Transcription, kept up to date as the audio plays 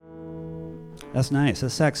That's nice.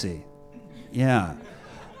 That's sexy. Yeah.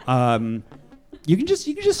 You can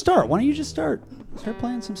just start. Why don't you just start? Start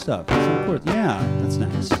playing some stuff. Some chords. Yeah, that's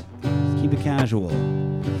nice. Keep it casual.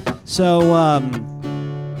 So,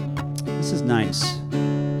 this is nice.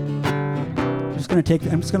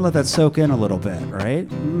 I'm just gonna let that soak in a little bit, right?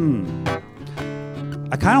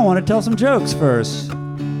 I kind of want to tell some jokes first.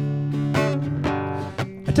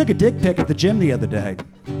 I took a dick pic at the gym the other day.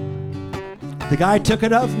 The guy took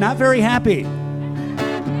it up, not very happy.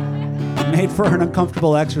 Made for an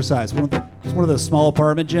uncomfortable exercise. It's one of those small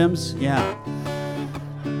apartment gyms. Yeah.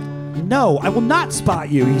 No, I will not spot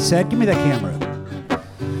you, he said. Give me that camera.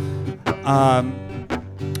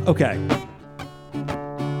 Okay.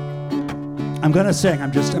 I'm gonna sing.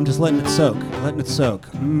 I'm just letting it soak.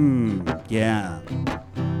 Yeah.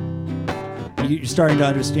 You're starting to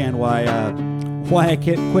understand why I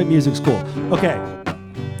can't quit music school. Okay.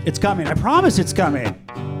 It's coming. I promise it's coming.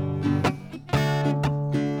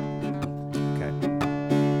 Okay.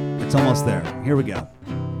 It's almost there. Here we go.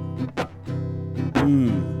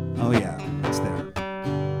 Oh yeah, it's there.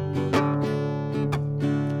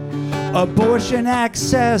 Abortion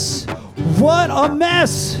access. What a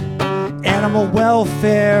mess. Animal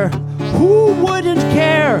welfare. Who wouldn't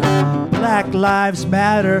care? Black Lives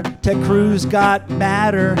Matter. Ted Cruz got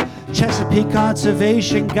madder. Chesapeake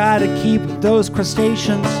Conservation gotta keep those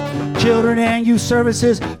crustaceans. Children and youth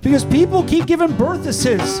services because people keep giving birth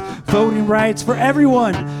assists. Voting rights for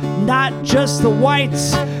everyone, not just the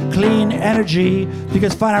whites. Clean energy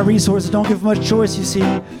because finite resources don't give much choice, you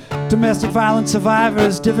see. Domestic violence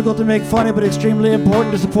survivors, difficult to make funny but extremely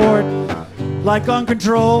important to support. Like gun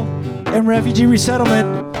control and refugee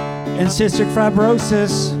resettlement and cystic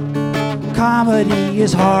fibrosis. Comedy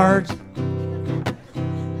is hard.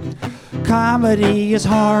 Comedy is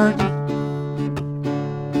hard.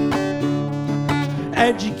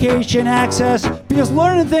 Education access because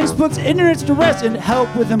learning things puts ignorance to rest and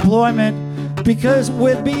help with employment because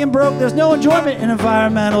with being broke there's no enjoyment in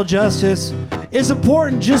environmental justice. It's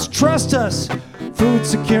important, just trust us. Food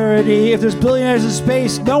security, if there's billionaires in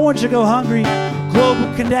space, no one should go hungry. Global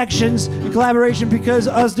connections and collaboration because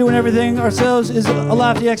us doing everything ourselves is a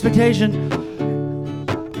lofty expectation.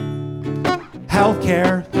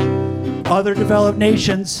 Healthcare, other developed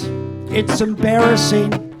nations, it's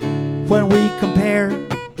embarrassing when we compare.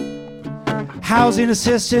 Housing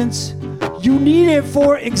assistance, you need it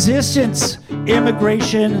for existence.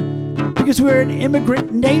 Immigration, because we're an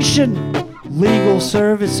immigrant nation. Legal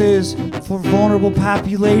services for vulnerable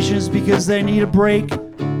populations because they need a break.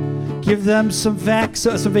 Give them some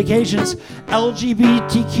vacations.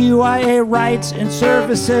 LGBTQIA rights and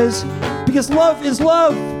services because love is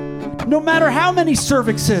love, no matter how many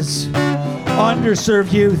cervixes.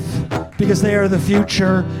 Underserved youth because they are the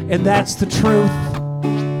future, and that's the truth.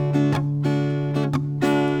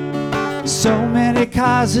 So many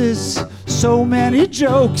causes, so many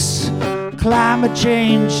jokes. Climate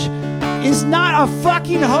change is not a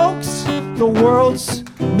fucking hoax. The world's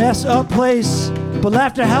mess up place, but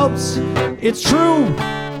laughter helps. It's true.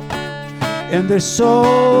 And there's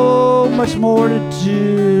so much more to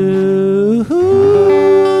do.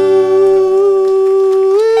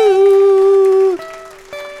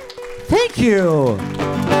 Thank you.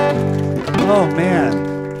 Oh man,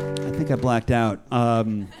 I think I blacked out.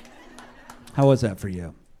 How was that for you?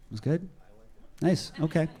 It was good? Nice.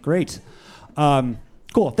 Okay, great.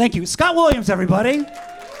 Cool. Thank you. Scott Williams, everybody.